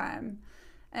one time.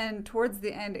 And towards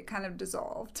the end, it kind of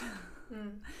dissolved.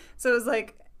 So it was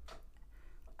like,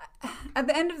 at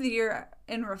the end of the year,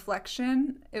 in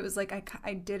reflection, it was like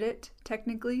I did it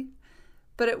technically,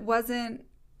 but it wasn't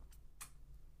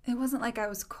like I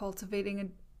was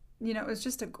cultivating it was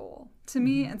just a goal to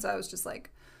me. And so I was just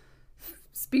like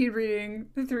speed reading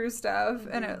through stuff.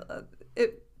 And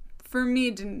it for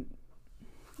me didn't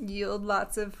yield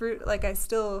lots of fruit. Like, I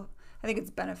think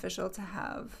it's beneficial to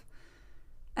have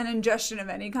an ingestion of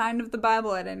any kind of the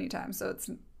Bible at any time. So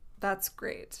that's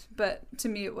great. But to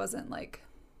me, it wasn't like,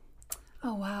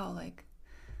 oh wow, like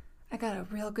I got a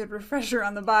real good refresher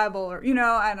on the Bible, or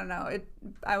I don't know.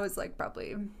 I was like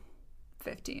probably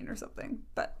 15 or something,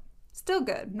 but still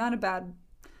good. Not a bad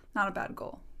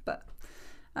goal. But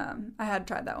I had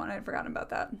tried that one. I had forgotten about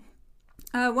that.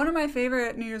 One of my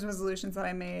favorite New Year's resolutions that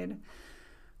I made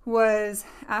was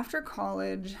after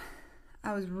college.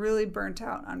 I was really burnt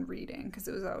out on reading because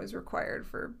it was always required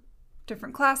for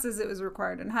different classes. It was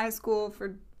required in high school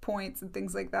for points and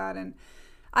things like that. And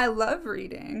I love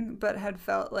reading, but had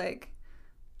felt like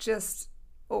just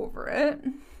over it.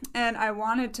 And I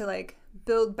wanted to like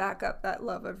build back up that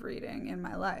love of reading in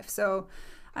my life. So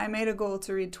I made a goal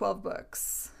to read 12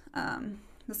 books.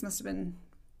 This must have been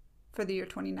for the year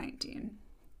 2019.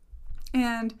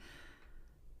 And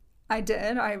I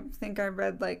did. I think I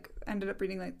ended up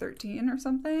reading like 13 or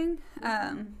something.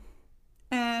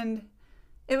 And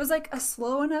it was like a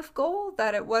slow enough goal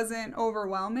that it wasn't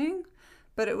overwhelming,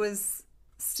 but it was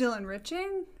still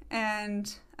enriching.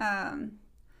 And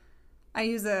I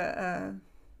use a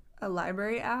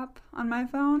library app on my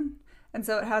phone. And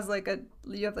so it has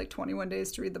you have like 21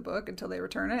 days to read the book until they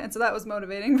return it. And so that was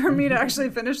motivating for me to actually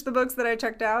finish the books that I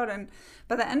checked out. And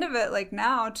by the end of it, like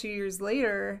now, 2 years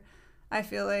later, I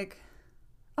feel like,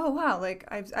 oh wow, like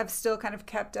I've still kind of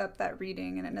kept up that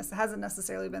reading, and it hasn't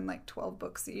necessarily been like 12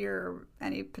 books a year or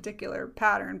any particular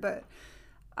pattern, but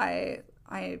I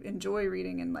enjoy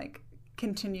reading and like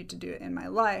continue to do it in my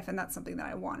life, and that's something that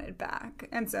I wanted back.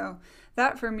 And so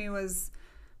that for me was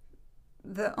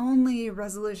the only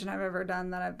resolution I've ever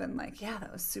done that I've been like, yeah,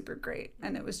 that was super great,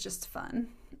 and it was just fun.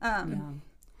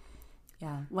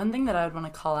 Yeah. One thing that I would want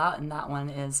to call out in that one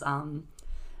is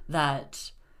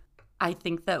that I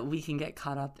think that we can get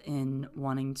caught up in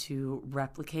wanting to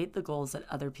replicate the goals that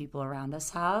other people around us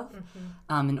have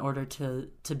in order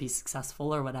to be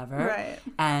successful or whatever. Right.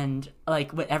 And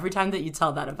like every time that you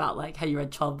tell that about like how you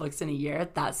read 12 books in a year,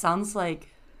 that sounds like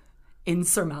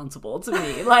insurmountable to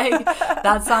me. Like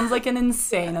that sounds like an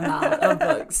insane amount of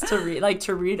books to read. Like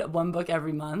to read one book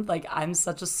every month. Like I'm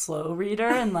such a slow reader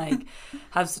and like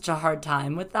have such a hard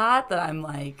time with that I'm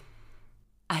like,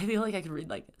 I feel like I could read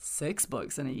like 6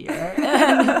 books in a year.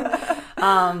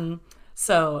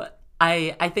 So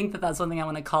I think that that's one thing I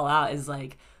want to call out is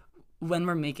like when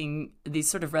we're making these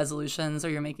sort of resolutions or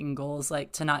you're making goals,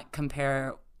 like to not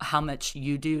compare how much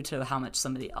you do to how much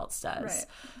somebody else does.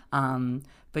 Right.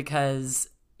 Because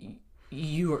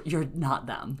you're not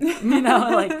them,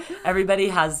 like everybody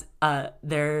has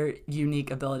their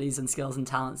unique abilities and skills and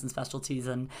talents and specialties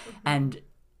and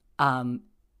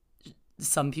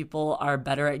some people are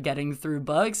better at getting through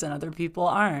books and other people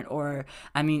aren't. Or,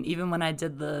 I mean, even when I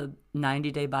did the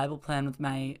 90-day Bible plan with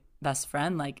my best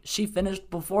friend, like she finished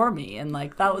before me, and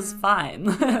like that was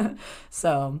fine.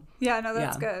 So Yeah, no,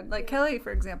 that's good. Like Kelly,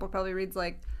 for example, probably reads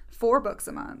like 4 books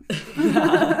a month.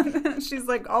 She's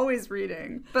like always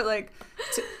reading, but like,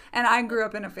 and I grew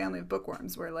up in a family of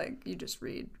bookworms where like you just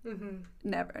read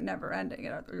never ending.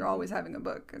 You're always having a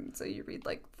book, and so you read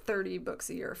like 30 books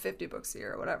a year, or 50 books a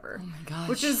year, or whatever. Oh my gosh.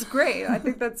 Which is great. I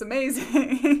think that's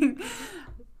amazing.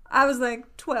 I was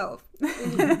like 12.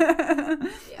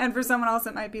 And for someone else,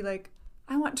 it might be like,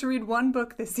 I want to read 1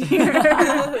 book this year.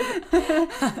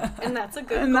 And that's a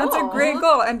good And goal. that's a great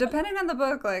goal. And depending on the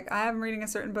book, like I am reading a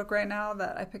certain book right now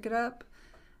that I pick it up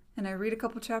and I read a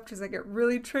couple chapters, I get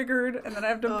really triggered, and then I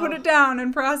have to put it down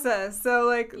and process. So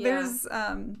like there's,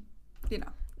 you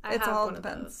know, it's all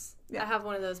depends. I have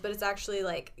one of those, but it's actually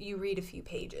like you read a few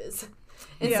pages.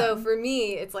 And so for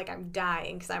me, it's like I'm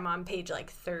dying because I'm on page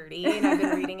like 30 and I've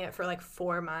been reading it for like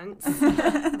 4 months.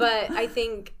 But I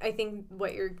think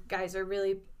what your guys are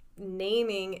really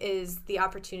naming is the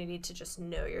opportunity to just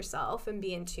know yourself and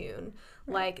be in tune.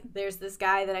 Like there's this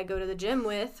guy that I go to the gym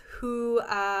with who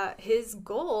his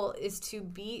goal is to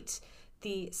beat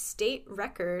the state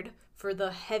record for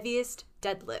the heaviest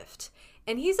deadlift.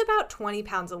 And he's about 20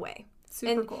 pounds away.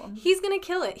 Super cool. He's going to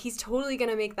kill it. He's totally going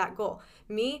to make that goal.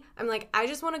 Me, I'm like, I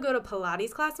just want to go to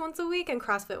Pilates class once a week and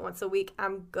CrossFit once a week.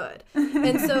 I'm good.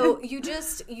 And so you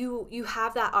just, you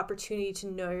have that opportunity to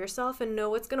know yourself and know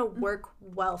what's going to work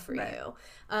well for you.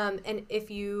 And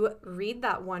if you read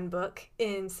that 1 book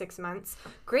in 6 months,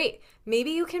 great.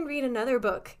 Maybe you can read another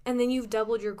book and then you've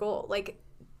doubled your goal. Like,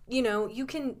 you know, you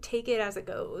can take it as it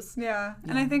goes. Yeah.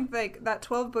 And I think like that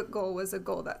 12-book goal was a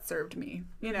goal that served me,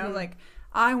 you know, like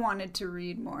I wanted to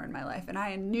read more in my life, and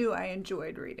I knew I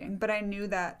enjoyed reading, but I knew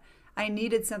that I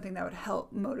needed something that would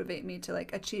help motivate me to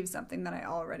like achieve something that I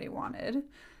already wanted,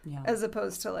 as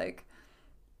opposed to like,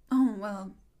 oh,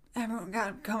 well, everyone got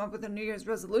to come up with a New Year's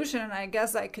resolution, and I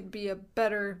guess I could be a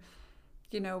better,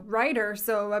 you know, writer,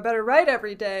 so I better write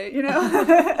every day, you know?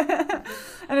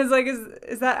 And it's like,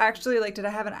 is that actually like, did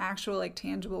I have an actual like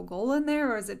tangible goal in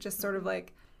there, or is it just sort of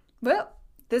like, well,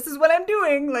 this is what I'm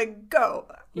doing, like, go.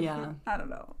 Yeah. I don't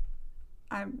know.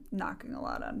 I'm knocking a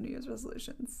lot on New Year's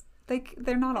resolutions.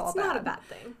 They're not all bad. It's not a bad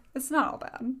thing. It's not all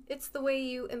bad. It's the way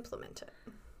you implement it.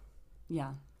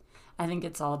 Yeah. I think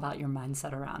it's all about your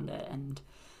mindset around it. And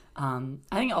I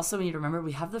think also we need to remember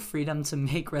we have the freedom to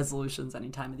make resolutions any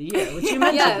time of the year, which you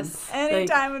mentioned. Yes. Any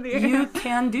time of the year. You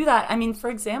can do that. I mean, for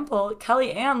example,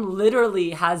 Kelly Ann literally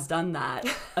has done that.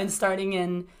 And starting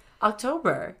in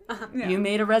October, you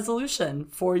made a resolution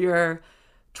for your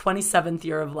 27th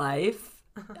year of life.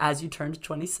 As you turned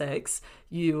 26,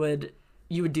 you would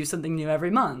do something new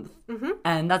every month.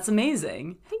 And that's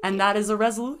amazing. And that is a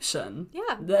resolution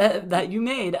that you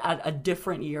made at a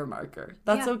different year marker.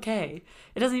 That's okay.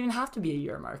 It doesn't even have to be a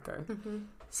year marker.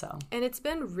 So, and it's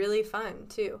been really fun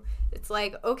too. It's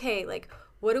like, okay, like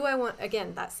what do I want?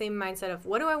 Again, that same mindset of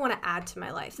what do I want to add to my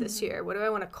life this year? What do I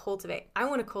want to cultivate? I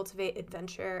want to cultivate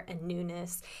adventure and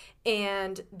newness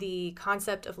and the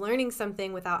concept of learning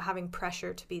something without having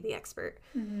pressure to be the expert,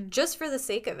 just for the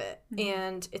sake of it.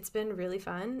 And it's been really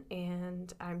fun,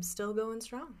 and I'm still going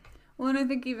strong. Well, and I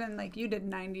think even like you did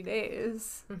 90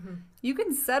 days, you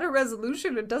can set a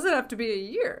resolution. It doesn't have to be a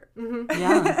year.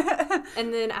 yeah.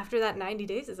 And then after that 90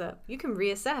 days is up, you can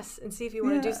reassess and see if you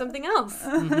want to do something else.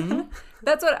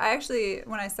 That's what I actually,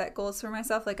 when I set goals for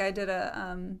myself, like I did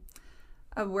a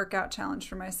workout challenge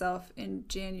for myself in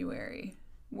January,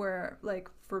 where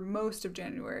like for most of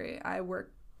January I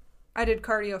did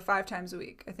cardio 5 times a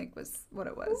week, I think was what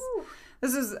it was. Ooh.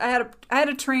 This is I had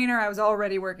a trainer. I was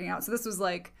already working out, so this was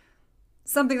like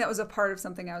something that was a part of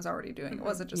something I was already doing. It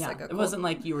wasn't just like a it wasn't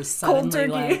like you were suddenly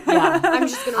like, I'm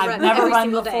just gonna run. I've never every run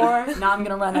single before. Day. Now I'm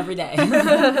gonna run every day.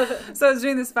 So I was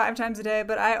doing this 5 times a day,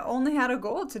 but I only had a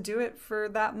goal to do it for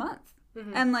that month,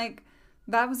 and like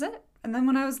that was it. And then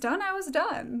when I was done, I was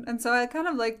done. And so I kind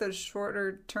of like those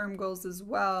shorter term goals as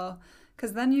well,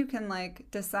 because then you can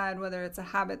like decide whether it's a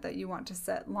habit that you want to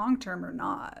set long term or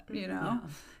not, you know?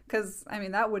 Because, I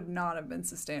mean, that would not have been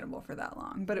sustainable for that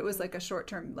long. But it was like a short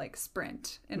term like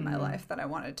sprint in my life that I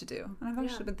wanted to do. And I've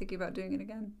actually been thinking about doing it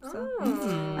again. So.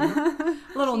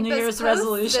 Little New Year's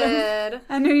resolution.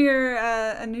 A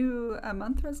new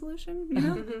month resolution, you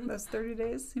know? Those 30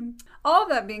 days. All of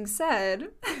that being said,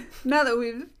 now that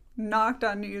we've knocked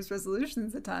on New Year's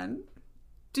resolutions a ton,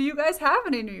 do you guys have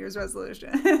any New Year's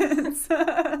resolutions?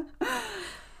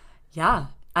 Yeah,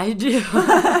 I do.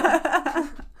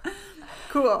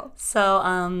 Cool. So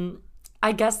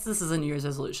I guess this is a New Year's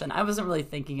resolution. I wasn't really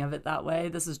thinking of it that way.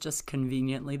 This is just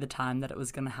conveniently the time that it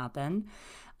was going to happen.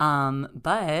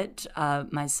 But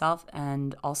myself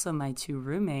and also my 2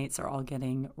 roommates are all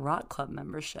getting rock club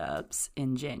memberships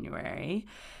in January.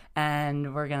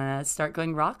 And we're going to start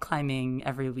going rock climbing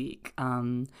every week.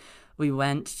 We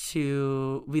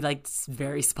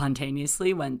very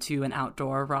spontaneously went to an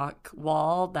outdoor rock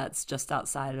wall that's just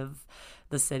outside of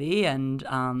the city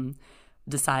and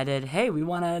decided, hey, we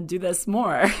want to do this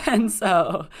more. And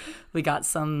so we got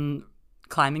some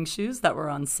climbing shoes that were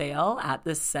on sale at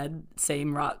this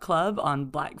same rock club on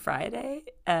Black Friday,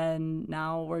 and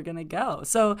now we're gonna go.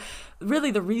 So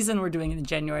really the reason we're doing it in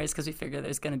January is because we figure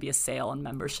there's going to be a sale on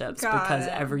memberships because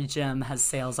every gym has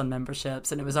sales on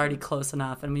memberships, and it was already close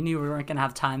enough, and we knew we weren't going to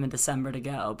have time in December to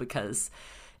go because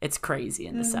it's crazy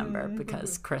in December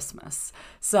because Christmas.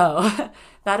 So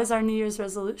that is our New Year's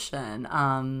resolution.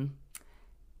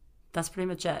 That's pretty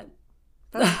much it.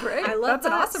 That's great. I love That's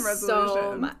an awesome resolution.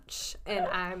 so much, and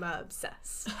I'm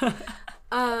obsessed.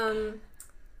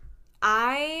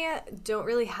 I don't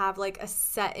really have like a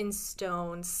set in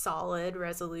stone solid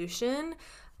resolution.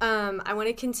 I want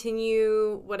to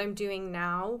continue what I'm doing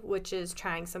now, which is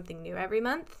trying something new every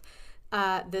month.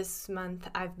 This month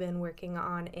I've been working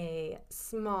on a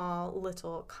small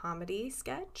little comedy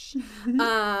sketch,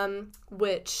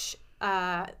 which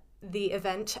the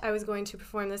event I was going to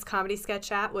perform this comedy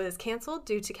sketch at was canceled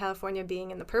due to California being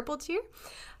in the purple tier,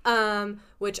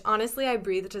 which honestly I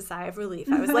breathed a sigh of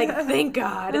relief. I was like, thank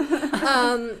God.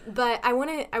 But I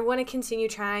want to continue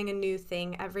trying a new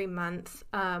thing every month.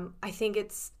 I think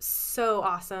it's so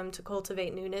awesome to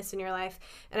cultivate newness in your life,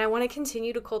 and I want to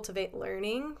continue to cultivate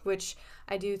learning, which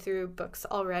I do through books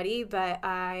already, but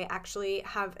I actually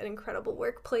have an incredible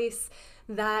workplace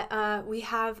that we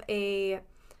have a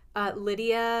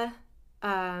Lydia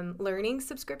learning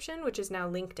subscription, which is now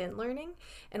LinkedIn Learning,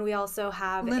 and we also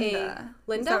have Linda.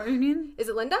 Linda. Is that what you mean? Is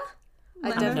it Linda?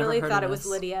 Linda. I definitely thought it of was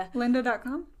this. Lydia.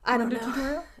 Lynda.com? I don't Linda know.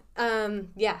 Tutorial?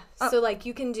 Yeah. So like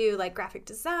you can do like graphic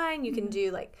design, you can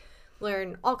do like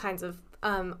learn all kinds of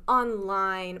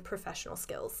online professional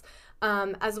skills,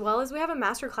 as well as we have a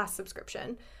masterclass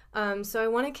subscription. So I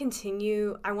want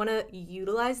to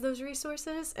utilize those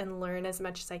resources and learn as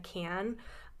much as I can.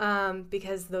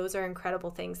 Because those are incredible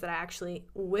things that I actually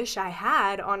wish I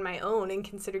had on my own and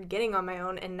considered getting on my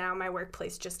own, and now my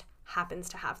workplace just happens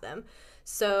to have them.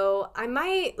 So I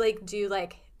might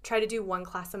try to do 1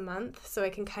 class a month so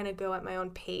I can kind of go at my own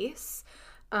pace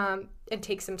and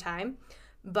take some time.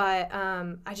 But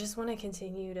I just want to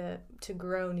continue to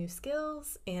grow new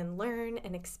skills and learn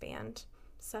and expand.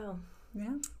 So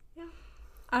Yeah.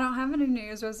 I don't have any New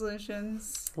Year's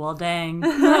resolutions. Well, dang.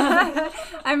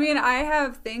 I mean, I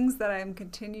have things that I'm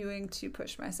continuing to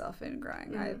push myself in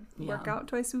growing. I work out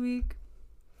twice a week,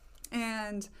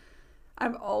 and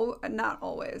I'm not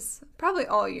always, probably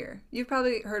all year. You've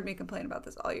probably heard me complain about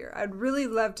this all year. I'd really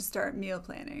love to start meal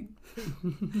planning.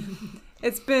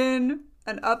 It's been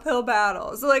an uphill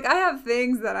battle. So like I have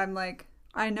things that I'm like,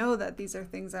 I know that these are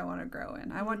things I want to grow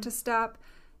in. I want to stop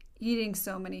eating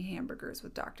so many hamburgers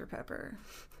with Dr. Pepper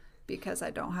because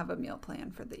I don't have a meal plan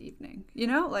for the evening. You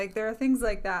know, like there are things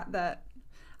like that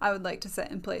I would like to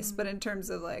set in place. But in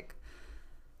terms of like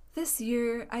this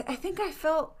year, I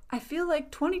feel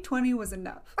like 2020 was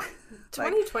enough.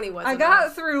 2020 was I enough.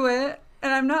 got through it,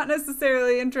 and I'm not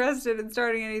necessarily interested in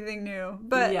starting anything new.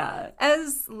 But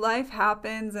as life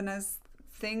happens and as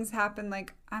things happen,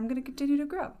 like I'm going to continue to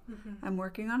grow. I'm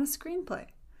working on a screenplay.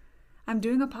 I'm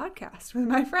doing a podcast with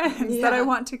my friends that I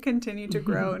want to continue to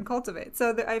grow and cultivate.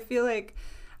 So I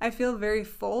feel very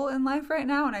full in life right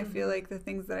now, and I feel like the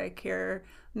things that I care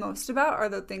most about are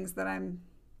the things that I'm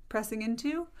pressing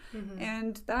into,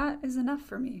 and that is enough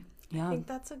for me. Yeah. I think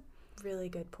that's a really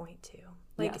good point too.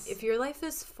 Like if your life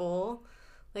is full,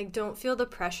 like don't feel the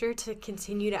pressure to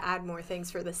continue to add more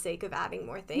things for the sake of adding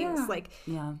more things.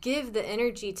 Give the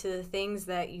energy to the things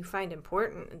that you find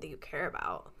important and that you care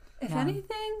about. If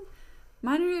anything,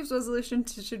 my New Year's resolution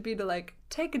should be to like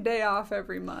take a day off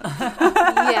every month.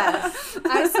 Yes,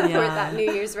 I support that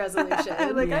New Year's resolution.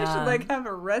 I should like have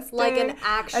a rest day, like an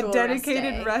actual a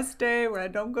dedicated rest day. rest day where I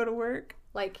don't go to work.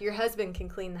 Like your husband can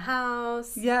clean the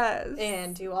house. Yes.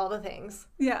 And do all the things.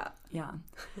 Yeah. Yeah.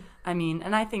 I mean,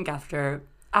 and I think after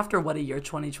what a year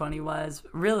 2020 was,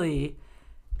 really,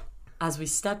 as we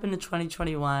step into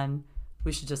 2021,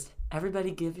 we should just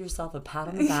everybody give yourself a pat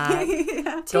on the back.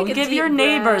 Don't give your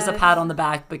neighbors a pat on the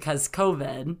back because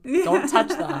COVID. Don't touch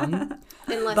them.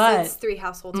 Unless it's 3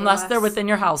 households or unless less. they're within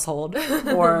your household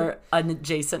or an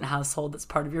adjacent household that's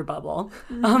part of your bubble.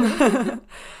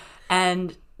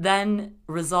 And then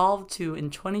resolve to, in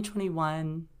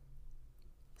 2021,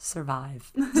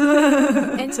 survive.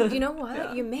 And you know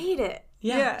what? You made it.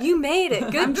 Yeah. You made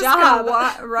it. Good I'm just job.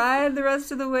 gonna ride the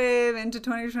rest of the wave into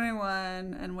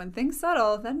 2021, and when things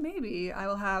settle, then maybe I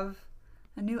will have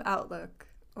a new outlook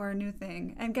or a new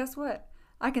thing. And guess what?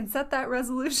 I can set that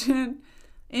resolution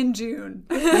in June.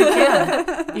 You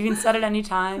can. You can set it any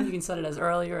time. You can set it as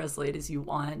early or as late as you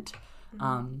want.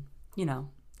 You know,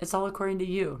 it's all according to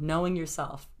you, knowing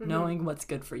yourself, knowing what's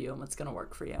good for you and what's going to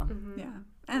work for you. Yeah.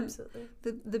 And Absolutely.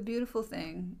 the beautiful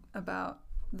thing about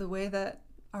the way that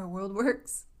our world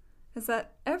works is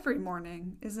that every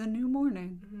morning is a new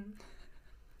morning.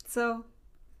 So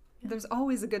there's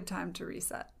always a good time to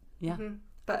reset. Yeah.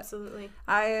 But Absolutely.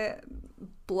 I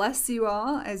bless you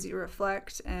all as you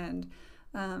reflect and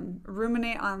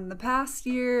ruminate on the past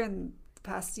year and the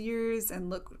past years and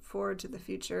look forward to the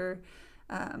future.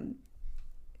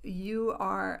 You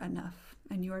are enough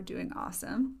and you are doing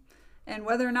awesome. And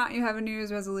whether or not you have a New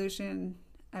Year's resolution,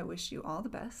 I wish you all the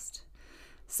best.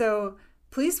 So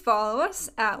please follow us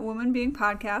at Woman Being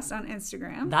Podcast on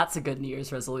Instagram. That's a good New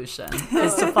Year's resolution,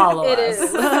 is to follow It us.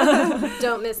 is.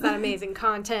 Don't miss that amazing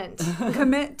content.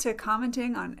 Commit to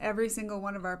commenting on every single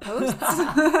one of our posts.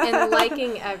 And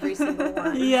liking every single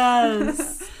one.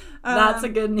 Yes. That's a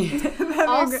good news.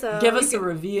 Also, Give us a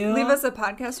review. Leave us a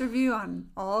podcast review on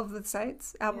all of the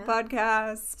sites. Apple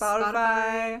Podcasts,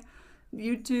 Spotify,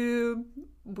 YouTube.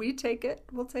 We take it.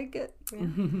 We'll take it.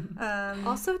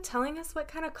 also telling us what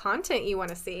kind of content you want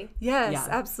to see. Yes, Yeah.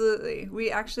 absolutely. We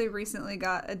actually recently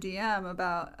got a DM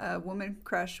about a Woman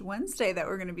Crush Wednesday that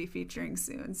we're going to be featuring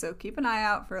soon. So keep an eye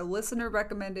out for a listener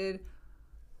recommended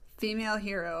female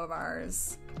hero of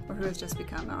ours, or who has just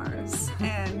become ours.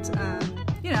 And,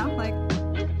 you know, like,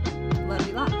 love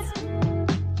you lots.